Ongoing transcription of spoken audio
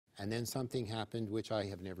And then something happened which I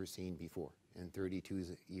have never seen before in 32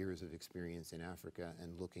 years of experience in Africa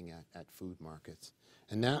and looking at food markets.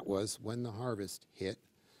 And that was when the harvest hit,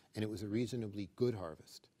 and it was a reasonably good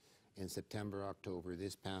harvest in September, October,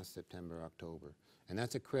 this past September, October. And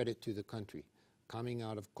that's a credit to the country. Coming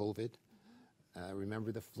out of COVID,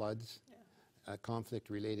 remember the floods,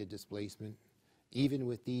 conflict-related displacement. Even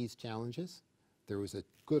with these challenges, there was a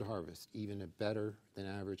good harvest, even a better than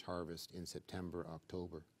average harvest in September,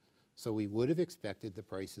 October. So we would have expected the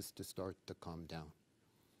prices to start to come down.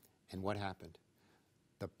 And what happened?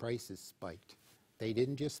 The prices spiked. They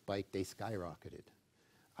didn't just spike, they skyrocketed.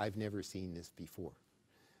 I've never seen this before.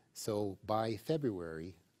 So by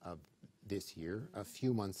February of this year, a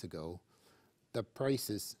few months ago, the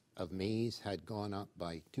prices of maize had gone up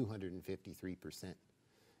by 253%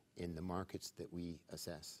 in the markets that we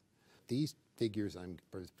assess. These figures I'm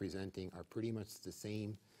presenting are pretty much the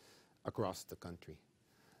same across the country.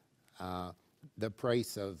 The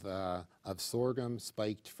price of sorghum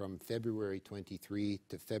spiked from February 23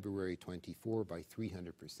 to February 24 by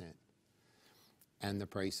 300%. And the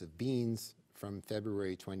price of beans from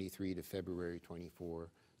February 23 to February 24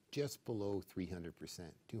 just below 300%,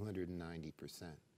 290%.